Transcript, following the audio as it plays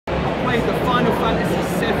played the Final Fantasy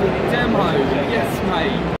VII demo. Yes,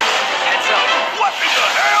 mate. Heads up. What in the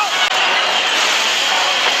hell?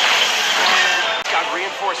 It's got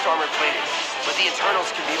reinforced armor plating, but the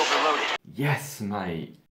internals can be overloaded. Yes,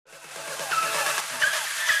 mate.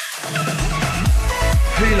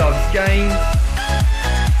 Who loves games?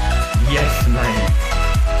 Yes, mate.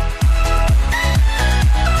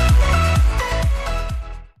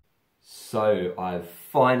 So I've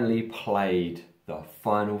finally played the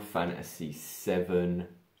Final Fantasy VII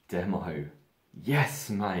demo. Yes,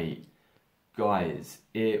 mate. Guys,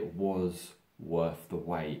 it was worth the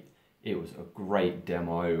wait. It was a great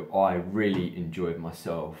demo. I really enjoyed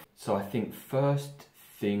myself. So I think first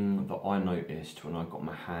thing that I noticed when I got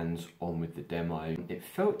my hands on with the demo, it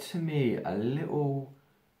felt to me a little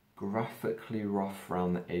graphically rough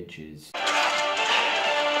around the edges.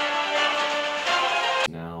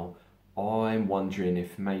 Now, I'm wondering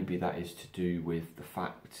if maybe that is to do with the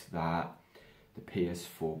fact that the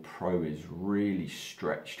PS4 Pro is really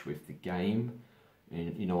stretched with the game.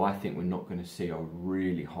 And, you know, I think we're not going to see a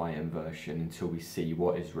really high-end version until we see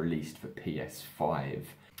what is released for PS5.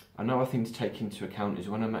 Another thing to take into account is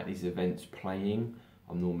when I'm at these events playing,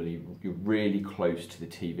 you're really close to the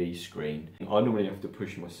TV screen. I normally have to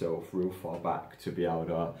push myself real far back to be able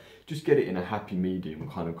to just get it in a happy medium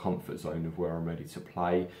kind of comfort zone of where I'm ready to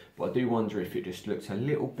play. But I do wonder if it just looks a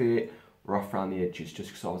little bit rough around the edges just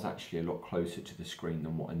because I was actually a lot closer to the screen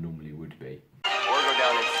than what I normally would be. Or go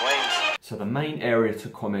down in flames. So the main area to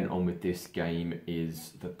comment on with this game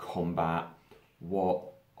is the combat. What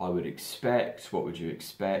I would expect, what would you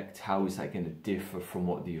expect? How is that going to differ from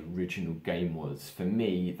what the original game was? For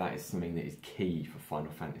me, that is something that is key for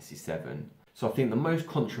Final Fantasy VII. So I think the most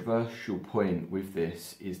controversial point with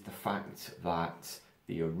this is the fact that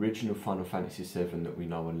the original Final Fantasy VII that we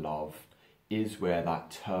know and love is where that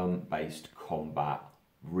turn-based combat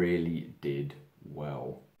really did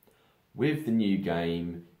well. With the new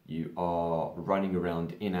game, you are running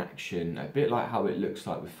around in action, a bit like how it looks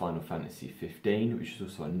like with Final Fantasy 15, which is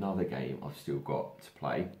also another game I've still got to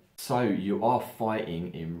play. So you are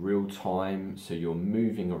fighting in real time, so you're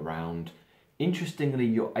moving around. Interestingly,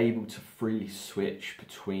 you're able to freely switch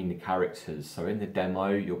between the characters. So in the demo,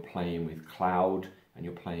 you're playing with Cloud and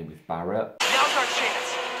you're playing with Barret. Now's our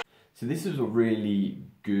chance. So this is a really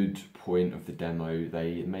good point of the demo.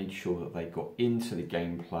 They made sure that they got into the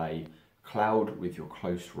gameplay. Cloud with your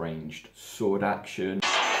close-ranged sword action,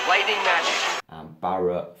 Lightning magic, and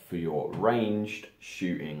Barret for your ranged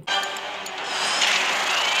shooting.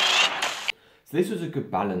 So this was a good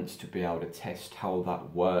balance to be able to test how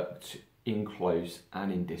that worked in close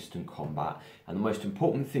and in distant combat. And the most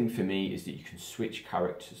important thing for me is that you can switch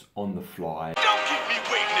characters on the fly. Don't keep me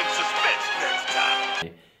waiting in suspense next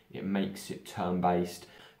time. It makes it turn-based.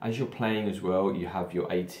 As you're playing as well, you have your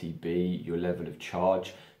ATB, your level of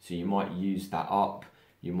charge. So you might use that up,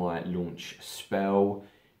 you might launch a spell,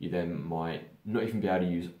 you then might not even be able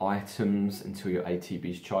to use items until your ATB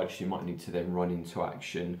is charged. So you might need to then run into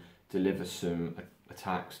action, deliver some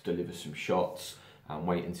attacks, deliver some shots, and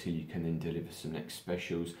wait until you can then deliver some next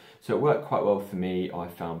specials. So it worked quite well for me. I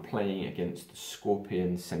found playing against the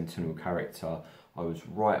Scorpion Sentinel character, I was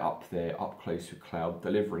right up there, up close with Cloud,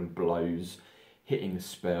 delivering blows, hitting a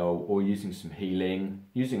spell or using some healing,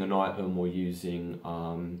 using an item or using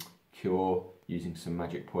cure, using some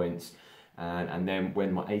magic points. And then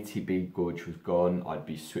when my ATB gauge was gone, I'd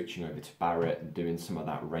be switching over to Barret and doing some of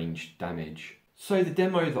that ranged damage. So the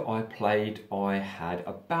demo that I played, I had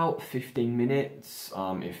about 15 minutes.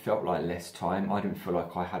 It felt like less time. I didn't feel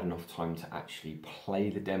like I had enough time to actually play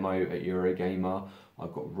the demo at Eurogamer. I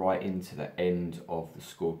got right into the end of the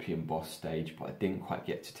Scorpion boss stage, but I didn't quite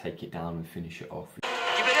get to take it down and finish it off.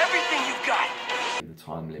 Give it everything you've got. In the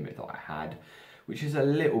time limit that I had, which is a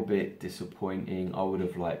little bit disappointing. I would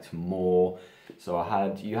have liked more. So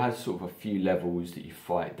you had sort of a few levels that you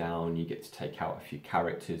fight down. You get to take out a few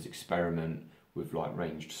characters, experiment with like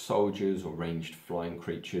ranged soldiers or ranged flying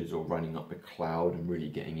creatures or running up the Cloud and really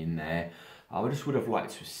getting in there. I just would have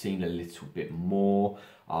liked to have seen a little bit more,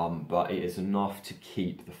 but it is enough to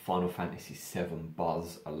keep the Final Fantasy VII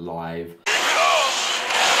buzz alive.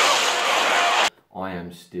 I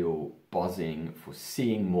am still buzzing for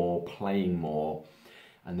seeing more, playing more,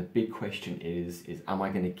 and the big question is am I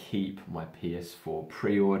going to keep my PS4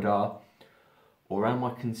 pre-order? Or am I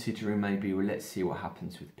considering maybe, well, let's see what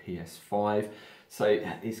happens with PS5. So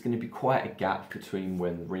it's going to be quite a gap between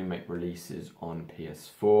when the remake releases on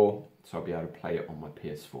PS4. So I'll be able to play it on my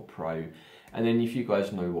PS4 Pro. And then if you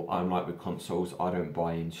guys know what I'm like with consoles, I don't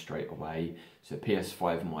buy in straight away. So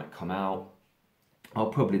PS5 might come out. I'll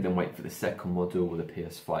probably then wait for the second model or the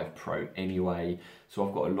PS5 Pro anyway. So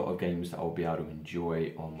I've got a lot of games that I'll be able to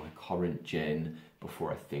enjoy on my current gen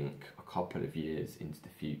before I think a couple of years into the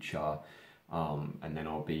future. And then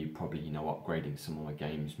I'll be probably, you know, upgrading some of my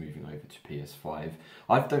games, moving over to PS5.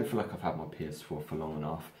 I don't feel like I've had my PS4 for long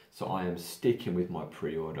enough, so I am sticking with my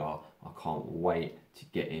pre-order. I can't wait to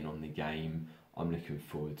get in on the game. I'm looking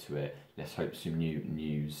forward to it. Let's hope some new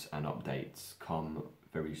news and updates come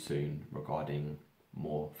very soon regarding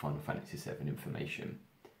more Final Fantasy VII information.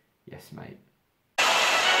 Yes, mate.